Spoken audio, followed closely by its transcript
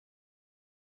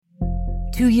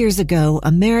2 years ago,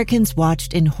 Americans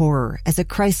watched in horror as a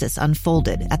crisis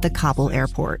unfolded at the Kabul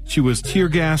airport. She was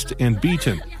tear-gassed and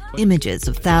beaten. Images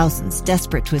of thousands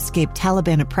desperate to escape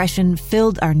Taliban oppression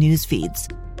filled our news feeds.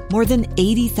 More than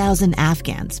 80,000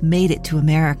 Afghans made it to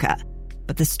America.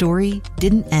 But the story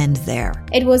didn't end there.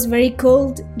 It was very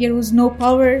cold. There was no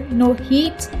power, no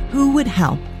heat. Who would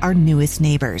help our newest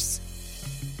neighbors?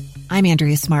 I'm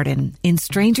Andrea Smartin. In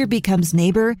Stranger Becomes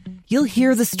Neighbor, you'll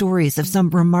hear the stories of some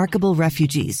remarkable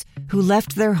refugees who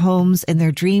left their homes and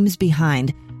their dreams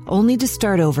behind, only to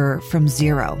start over from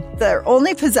zero. Their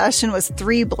only possession was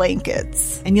 3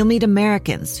 blankets. And you'll meet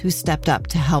Americans who stepped up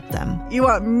to help them. You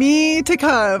want me to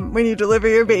come when you deliver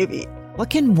your baby. What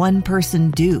can one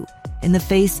person do in the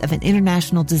face of an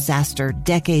international disaster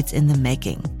decades in the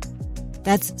making?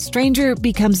 That's Stranger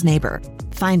Becomes Neighbor.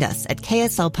 Find us at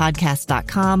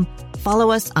kslpodcast.com.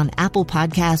 Follow us on Apple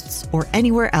Podcasts or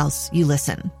anywhere else you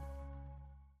listen.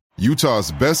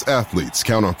 Utah's best athletes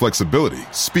count on flexibility,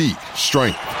 speed,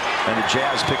 strength. And the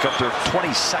Jazz pick up their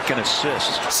 22nd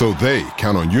assist. So they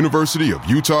count on University of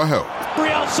Utah Health.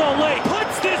 Real Salt Lake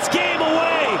puts this game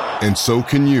away. And so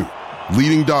can you.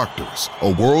 Leading doctors,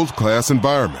 a world-class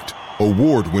environment,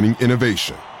 award-winning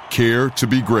innovation, care to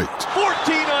be great.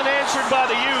 14 unanswered by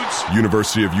the Utes.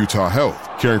 University of Utah Health,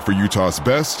 caring for Utah's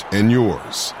best and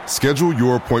yours. Schedule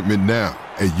your appointment now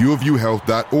at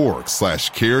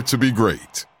uofuhealth.org/care to be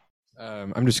great.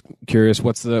 I'm just curious,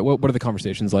 what are the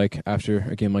conversations like after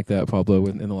a game like that, Pablo,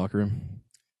 in the locker room?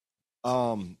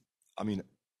 I mean,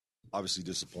 obviously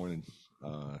disappointed.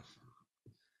 I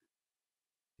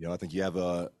think you have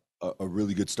a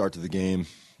really good start to the game,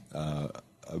 a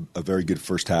very good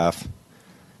first half.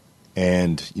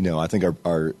 And, I think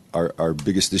our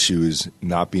biggest issue is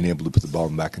not being able to put the ball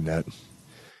in the back of net.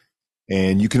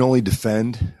 And you can only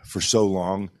defend for so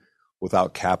long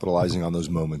without capitalizing on those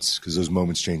moments, because those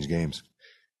moments change games.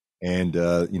 And,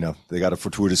 they got a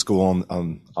fortuitous goal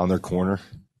on their corner.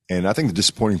 And I think the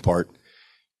disappointing part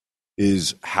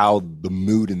is how the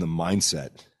mood and the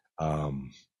mindset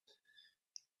kind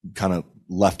of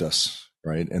left us,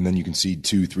 right? And then you can see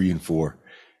 2, 3, and 4.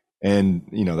 And,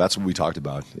 that's what we talked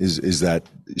about, is that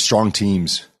strong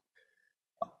teams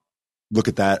look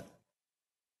at that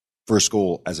first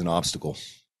goal as an obstacle.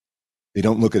 They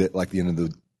don't look at it like the end of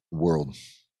the world,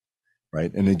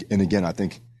 right? And again, I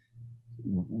think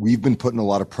we've been putting a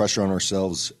lot of pressure on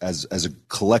ourselves as a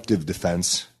collective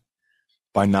defense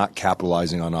by not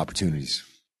capitalizing on opportunities.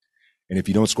 And if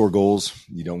you don't score goals,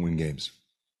 you don't win games.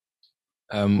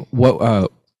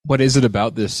 What is it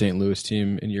about this St. Louis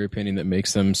team, in your opinion, that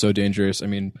makes them so dangerous? I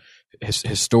mean,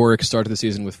 historic start to the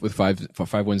season with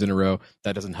five wins in a row.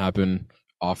 That doesn't happen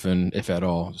often, if at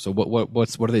all. So what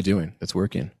are they doing that's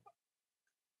working?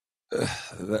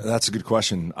 That's a good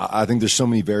question. I think there's so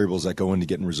many variables that go into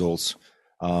getting results.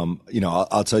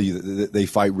 I'll tell you that they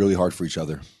fight really hard for each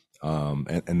other,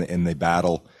 and they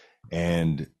battle,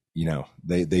 and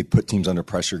they put teams under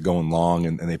pressure going long,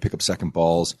 and they pick up second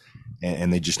balls,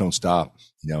 and they just don't stop.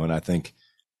 And I think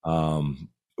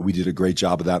we did a great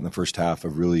job of that in the first half,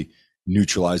 of really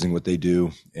neutralizing what they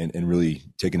do and really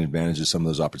taking advantage of some of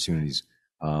those opportunities.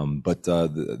 But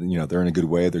they're in a good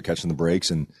way. They're catching the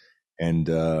breaks, and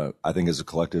I think as a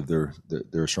collective, they're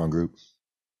a strong group.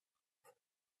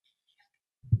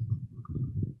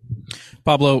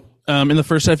 Pablo, in the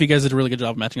first half, you guys did a really good job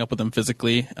of matching up with them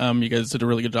physically. You guys did a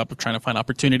really good job of trying to find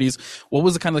opportunities. What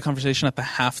was the kind of the conversation at the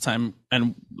halftime,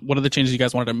 and what are the changes you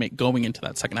guys wanted to make going into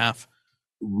that second half?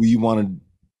 We wanted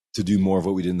to do more of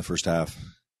what we did in the first half.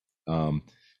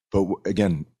 But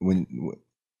again, when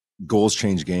goals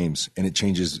change games, and it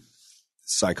changes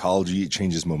psychology, it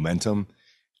changes momentum.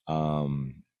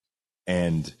 And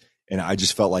I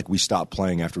just felt like we stopped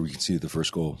playing after we conceded the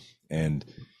first goal. And,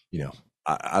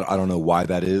 I don't know why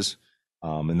that is.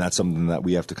 And that's something that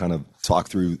we have to kind of talk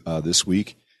through this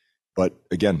week. But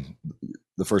again,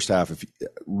 the first half, if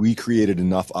we created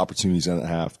enough opportunities in that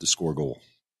half to score a goal.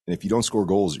 And if you don't score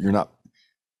goals, you're not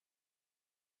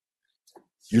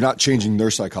changing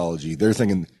their psychology. They're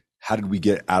thinking, how did we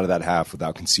get out of that half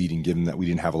without conceding, given that we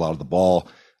didn't have a lot of the ball?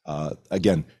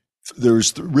 Again,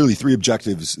 there's really 3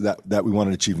 objectives that we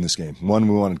wanted to achieve in this game. One,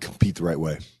 we wanted to compete the right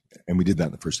way, and we did that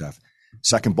in the first half.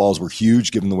 Second balls were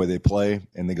huge, given the way they play,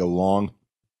 and they go long.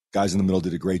 Guys in the middle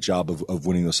did a great job of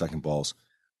winning those second balls.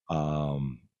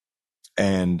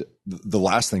 And the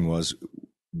last thing was,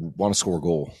 want to score a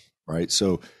goal, right?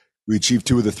 So we achieved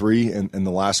 2 of the 3, and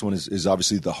the last one is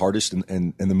obviously the hardest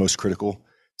and the most critical,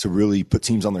 to really put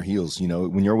teams on their heels.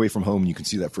 When you're away from home, you can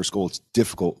see that first goal. It's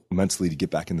difficult mentally to get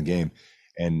back in the game.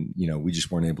 And, we just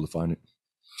weren't able to find it.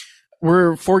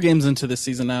 We're 4 games into this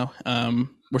season now.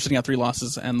 We're sitting at 3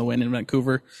 losses and the win in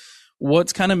Vancouver.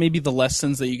 What's kind of maybe the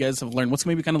lessons that you guys have learned? What's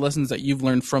maybe kind of lessons that you've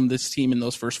learned from this team in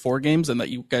those first 4 games and that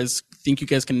you guys think you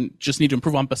guys can just need to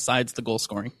improve on besides the goal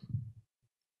scoring?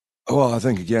 Well, I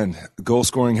think, again, goal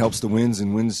scoring helps the wins,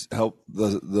 and wins help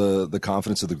the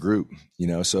confidence of the group.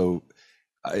 So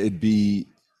it'd be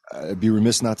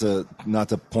remiss not to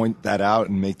point that out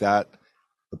and make that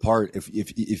the part.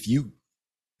 If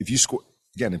you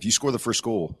score the first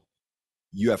goal,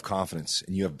 you have confidence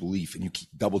and you have belief and you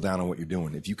double down on what you're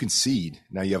doing. If you concede,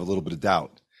 now you have a little bit of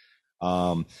doubt.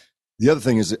 The other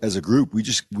thing is, as a group, we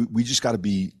just got to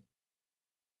be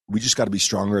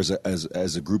stronger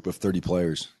as a group of 30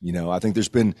 players. I think there's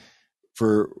been,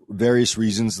 for various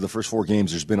reasons, the first 4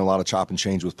 games, there's been a lot of chop and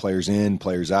change with players in,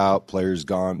 players out, players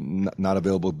gone, not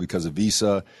available because of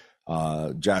visa.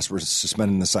 Jasper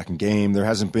suspended in the second game. There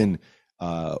hasn't been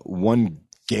one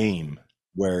game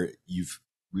where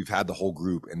we've had the whole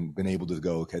group and been able to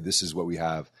go, okay, this is what we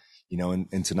have.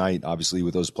 And tonight, obviously,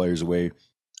 with those players away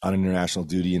on international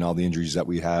duty and all the injuries that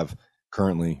we have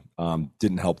currently,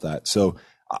 didn't help that. So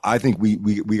I think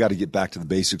we got to get back to the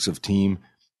basics of team,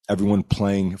 everyone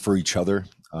playing for each other,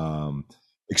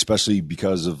 especially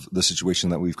because of the situation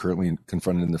that we've currently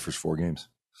confronted in the first 4 games.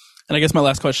 And I guess my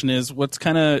last question is,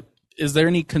 is there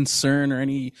any concern or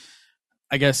any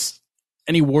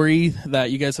worry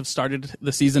that you guys have started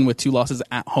the season with 2 losses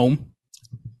at home?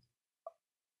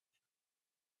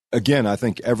 Again, I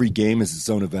think every game is its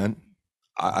own event.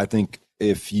 I think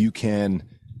if you can,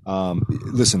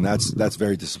 listen, that's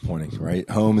very disappointing, right?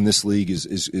 Home in this league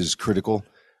is critical.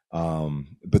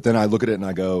 But then I look at it and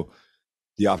I go,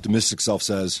 the optimistic self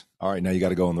says, all right, now you got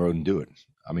to go on the road and do it.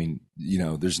 I mean,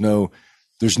 there's no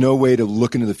way to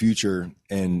look into the future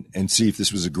and see if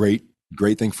this was a great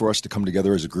thing for us to come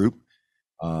together as a group,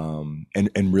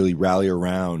 and really rally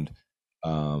around.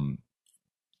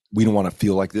 We don't want to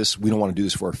feel like this. We don't want to do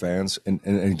this for our fans. And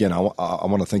again, I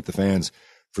want to thank the fans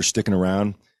for sticking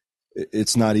around.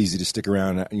 It's not easy to stick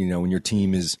around, when your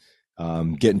team is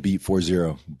getting beat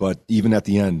 4-0. But even at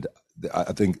the end,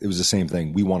 I think it was the same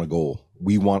thing. We want a goal.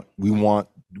 We want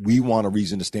a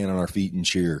reason to stand on our feet and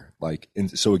cheer.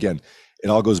 And so again, it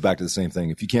all goes back to the same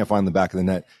thing. If you can't find the back of the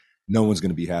net, no one's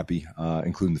going to be happy,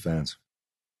 including the fans.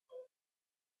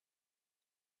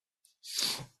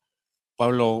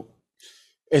 Pablo,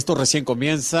 esto recién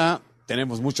comienza.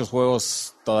 Tenemos muchos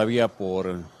juegos todavía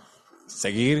por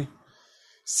seguir.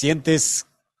 ¿Sientes,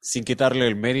 sin quitarle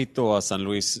el mérito a San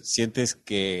Luis, sientes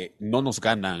que no nos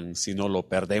ganan si no lo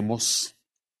perdemos?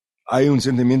 Hay un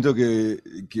sentimiento que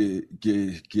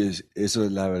eso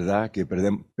es la verdad, que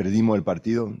perdimos el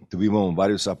partido. Tuvimos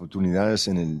varias oportunidades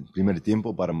en el primer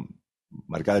tiempo para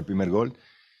marcar el primer gol.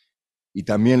 Y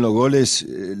también los goles,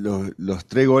 los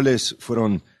 3 goles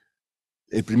fueron,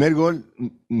 el primer gol,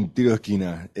 un tiro de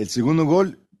esquina. El segundo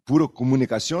gol, puro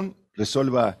comunicación,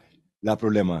 resuelva el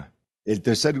problema. El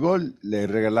tercer gol, le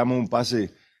regalamos un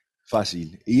pase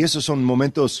fácil. Y esos son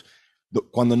momentos,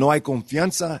 cuando no hay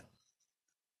confianza,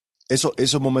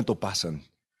 esos momentos pasan.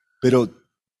 Pero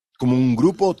como un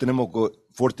grupo, tenemos que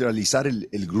fortalecer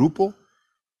el grupo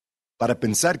para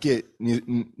pensar que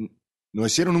nos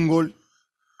hicieron un gol,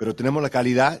 pero tenemos la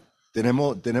calidad,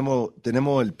 tenemos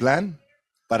el plan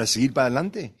para seguir para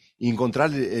adelante y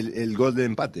encontrar el gol de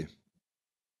empate.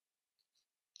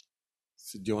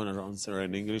 Do you want to answer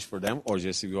in English for them, or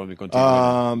just if you want me to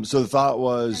continue? So the thought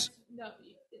was...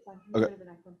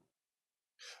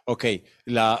 Okay,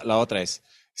 la otra es,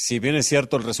 si bien es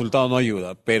cierto el resultado no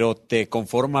ayuda, pero te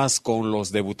conformas con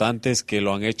los debutantes que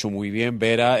lo han hecho muy bien.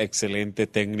 Vera, excelente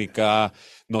técnica,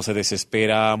 no se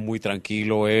desespera, muy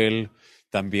tranquilo él.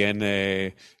 También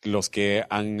los que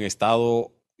han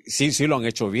estado, sí lo han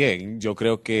hecho bien. Yo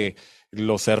creo que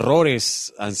los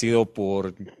errores han sido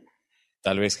por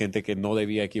tal vez gente que no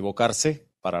debía equivocarse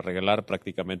para regalar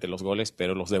prácticamente los goles,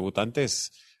 pero los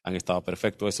debutantes han estado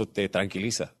perfectos. ¿Eso te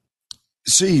tranquiliza?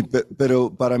 Sí,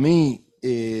 pero para mí,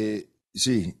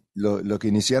 sí, lo que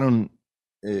iniciaron,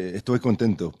 estoy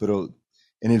contento, pero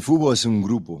en el fútbol es un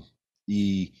grupo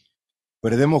y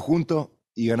perdemos juntos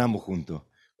y ganamos juntos.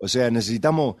 O sea,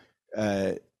 necesitamos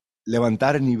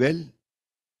levantar el nivel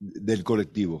del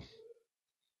colectivo.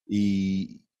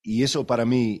 Y eso para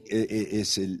mí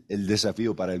es el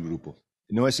desafío para el grupo.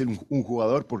 No es un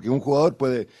jugador, porque un jugador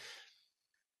puede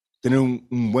tener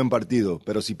un buen partido,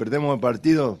 pero si perdemos el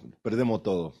partido, perdemos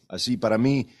todo. Así, para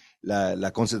mí,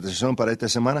 la concentración para esta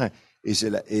semana es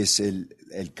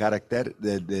el carácter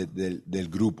del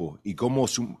grupo y cómo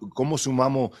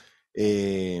sumamos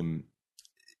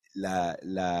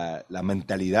la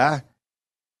mentalidad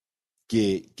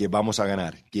que vamos a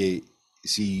ganar, que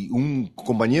si un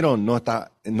compañero no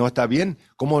está bien,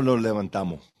 ¿cómo lo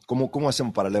levantamos? ¿Cómo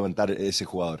hacemos para levantar ese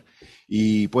jugador?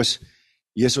 Y eso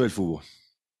es el fútbol.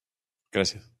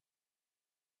 Gracias.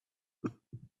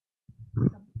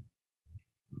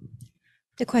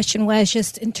 The question was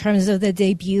just in terms of the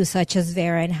debut, such as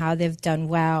Vera and how they've done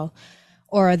well,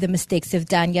 or the mistakes they've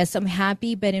done. Yes, I'm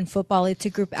happy, but in football, it's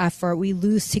a group effort. We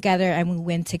lose together and we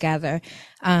win together.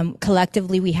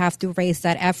 Collectively, we have to raise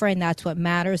that effort, and that's what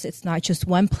matters. It's not just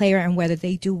one player and whether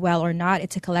they do well or not.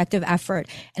 It's a collective effort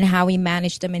and how we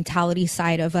manage the mentality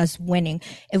side of us winning.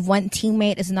 If one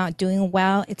teammate is not doing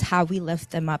well, it's how we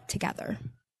lift them up together.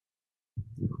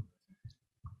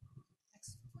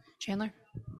 Chandler?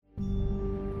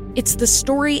 It's the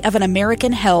story of an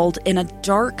American held in a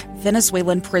dark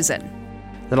Venezuelan prison.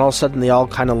 Then all of a sudden they all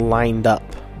kind of lined up.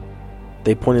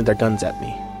 They pointed their guns at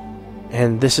me.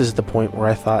 And this is the point where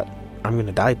I thought, I'm going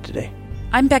to die today.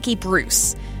 I'm Becky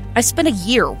Bruce. I spent a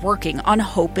year working on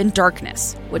Hope in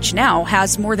Darkness, which now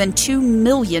has more than 2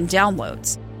 million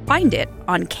downloads. Find it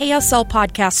on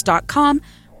kslpodcast.com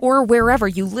or wherever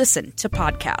you listen to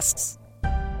podcasts.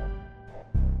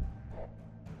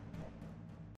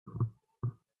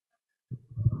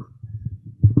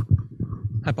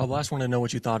 Hi, Pablo. I just want to know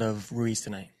what you thought of Ruiz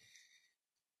tonight.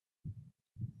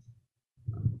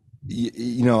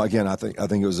 Again, I think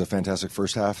it was a fantastic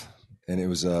first half, and it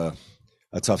was a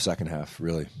tough second half,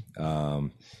 really.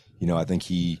 I think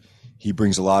he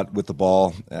brings a lot with the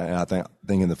ball, and I think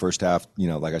in the first half,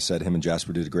 like I said, him and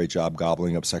Jasper did a great job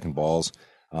gobbling up second balls,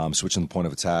 switching the point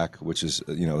of attack, which is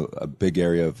a big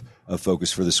area of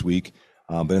focus for this week.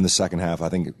 But in the second half, I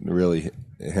think really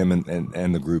him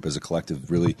and the group as a collective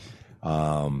really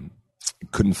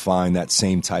couldn't find that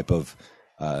same type of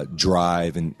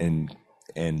drive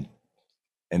and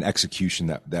execution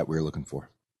that we're looking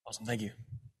for. Awesome, thank you.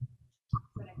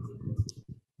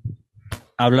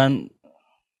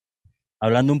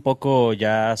 Hablando un poco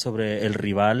ya sobre el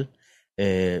rival,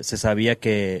 se sabía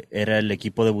que era el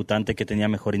equipo debutante que tenía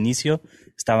mejor inicio.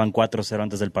 Estaban 4-0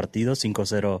 antes del partido,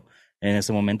 5-0 en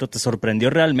ese momento. ¿Te sorprendió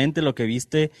realmente lo que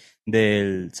viste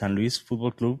del San Luis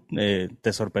Fútbol Club?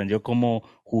 ¿Te sorprendió cómo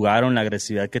jugaron, la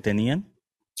agresividad que tenían?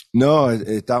 No,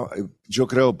 yo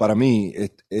creo, para mí,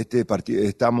 este partido,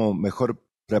 estamos mejor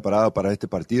preparados para este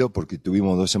partido porque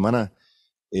tuvimos 2 semanas.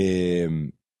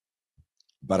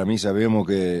 Para mí sabemos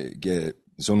que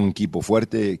son un equipo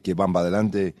fuerte, que van para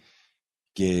adelante,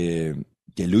 que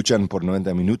luchan por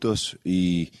 90 minutos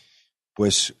y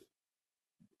pues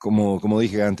como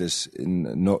dije antes,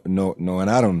 no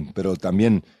ganaron, pero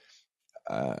también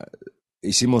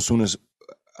hicimos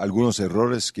algunos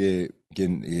errores que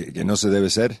no se debe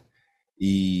ser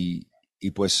y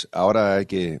pues ahora hay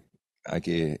que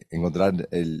encontrar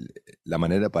la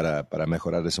manera para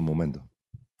mejorar ese momento.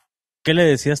 ¿Qué le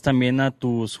decías también a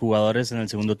tus jugadores en el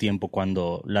segundo tiempo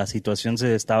cuando la situación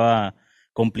se estaba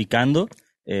complicando?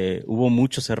 Hubo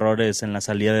muchos errores en la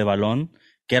salida de balón.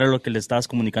 ¿Qué era lo que le estabas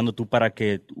comunicando tú para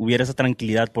que hubiera esa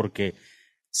tranquilidad? Porque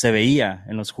se veía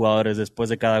en los jugadores después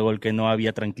de cada gol que no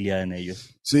había tranquilidad en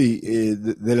ellos. Sí,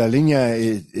 de la línea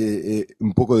es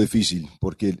un poco difícil,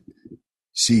 porque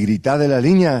si gritas de la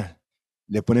línea,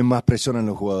 le ponen más presión a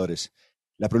los jugadores.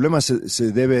 El problema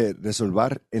se debe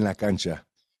resolver en la cancha.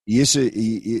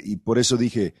 Y por eso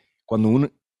dije, cuando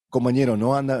un compañero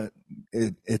no anda,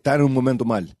 está en un momento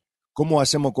mal, ¿cómo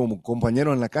hacemos como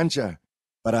compañero en la cancha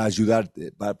para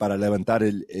ayudarte, para levantar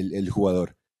el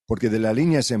jugador? Porque de la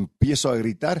línea se empiezo a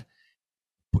gritar,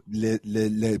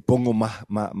 le pongo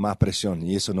más presión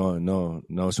y eso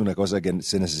no es una cosa que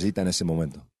se necesita en ese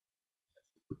momento.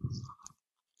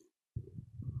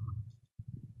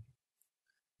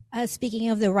 Speaking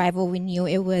of the rival, we knew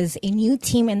it was a new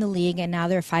team in the league, and now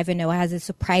they're 5-0. Has it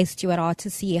surprised you at all to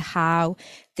see how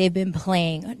they've been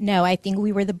playing? No, I think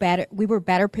we were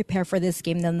better prepared for this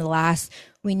game than the last.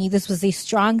 We knew this was a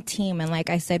strong team, and like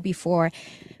I said before,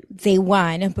 they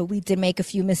won, but we did make a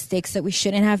few mistakes that we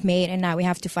shouldn't have made, and now we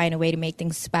have to find a way to make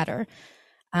things better.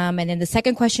 And then the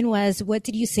second question was, what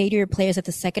did you say to your players at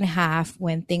the second half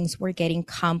when things were getting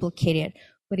complicated?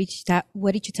 What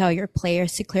did you tell your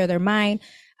players to clear their mind?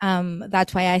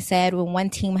 That's why I said when one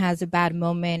team has a bad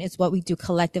moment, it's what we do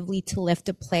collectively to lift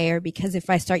a player, because if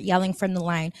I start yelling from the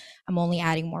line, I'm only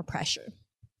adding more pressure.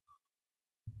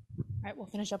 All right, we'll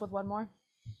finish up with one more.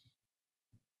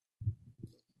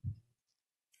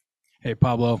 Hey,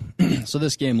 Pablo. So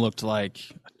this game looked like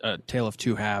a tale of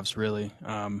two halves, really.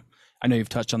 I know you've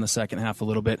touched on the second half a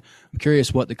little bit. I'm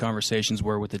curious what the conversations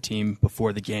were with the team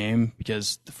before the game,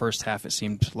 because the first half it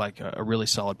seemed like a really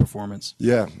solid performance.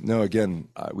 Yeah, no, again,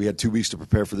 we had 2 weeks to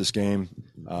prepare for this game.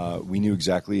 We knew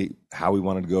exactly how we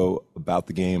wanted to go about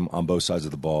the game on both sides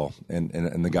of the ball,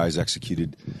 and the guys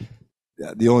executed.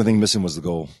 The only thing missing was the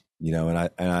goal, and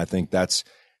I think that's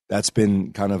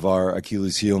been kind of our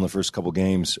Achilles heel in the first couple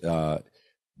games.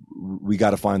 We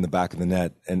got to find the back of the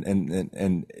net,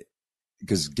 and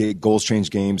because goals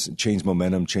change games, change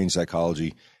momentum, change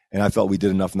psychology, and I felt we did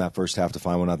enough in that first half to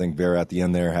find one. I think Vera at the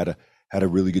end there had a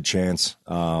really good chance,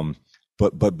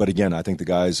 but again, I think the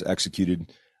guys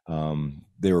executed.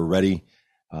 They were ready.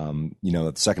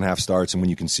 The second half starts, and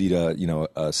when you concede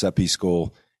a set piece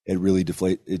goal, it really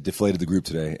deflated the group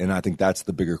today. And I think that's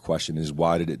the bigger question: is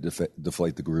why did it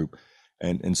deflate the group?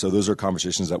 And so those are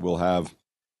conversations that we'll have,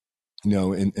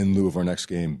 in lieu of our next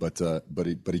game. But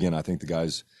again, I think the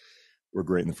guys were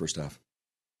great in the first half.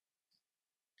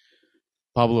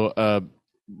 Pablo,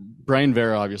 Brian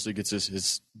Vera obviously gets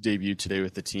his debut today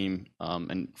with the team,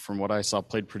 and from what I saw,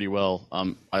 played pretty well.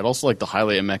 I'd also like to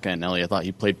highlight Emeka and Nelly. I thought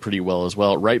he played pretty well as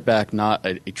well. Right back, not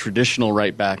a traditional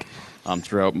right back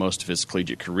throughout most of his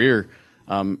collegiate career.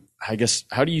 I guess,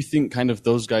 how do you think kind of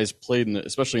those guys played,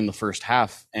 especially in the first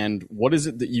half, and what is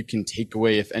it that you can take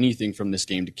away, if anything, from this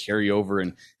game to carry over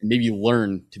and maybe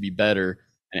learn to be better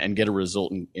and get a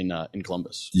result in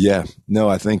Columbus? Yeah, no,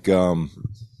 I think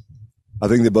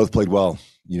they both played well.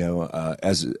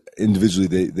 As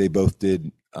individually, they both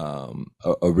did a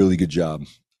really good job.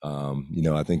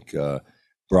 I think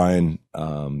Brian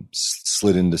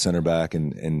slid into center back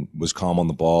and was calm on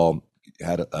the ball.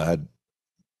 Had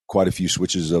quite a few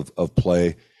switches of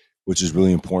play, which is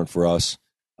really important for us.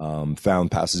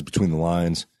 Found passes between the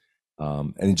lines,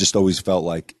 and it just always felt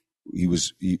like we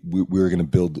were going to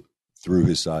build through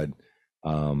his side.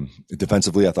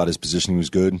 Defensively, I thought his positioning was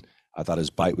good. I thought his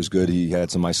bite was good. He had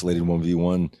some isolated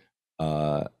 1v1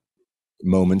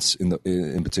 moments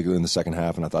in particular in the second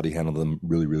half, and I thought he handled them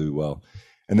really, really well.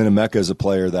 And then Emeka is a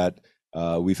player that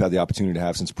we've had the opportunity to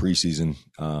have since preseason,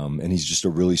 and he's just a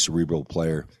really cerebral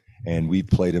player. And we've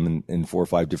played him in 4 or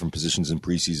 5 different positions in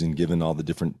preseason, given all the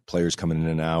different players coming in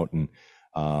and out.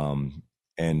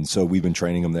 And so we've been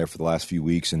training him there for the last few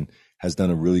weeks and has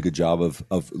done a really good job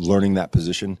of learning that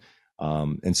position.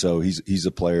 And so he's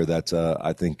a player that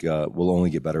I think will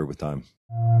only get better with time.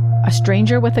 A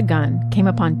stranger with a gun came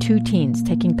upon 2 teens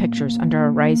taking pictures under a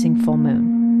rising full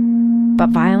moon. But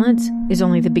violence is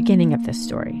only the beginning of this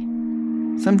story.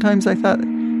 Sometimes I thought,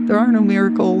 there are no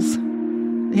miracles.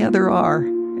 Yeah, there are.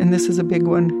 And this is a big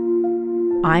one.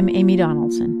 I'm Amy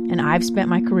Donaldson, and I've spent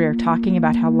my career talking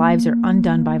about how lives are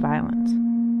undone by violence.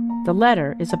 The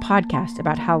Letter is a podcast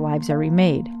about how lives are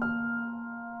remade.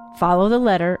 Follow The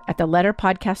Letter at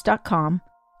theletterpodcast.com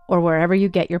or wherever you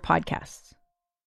get your podcasts.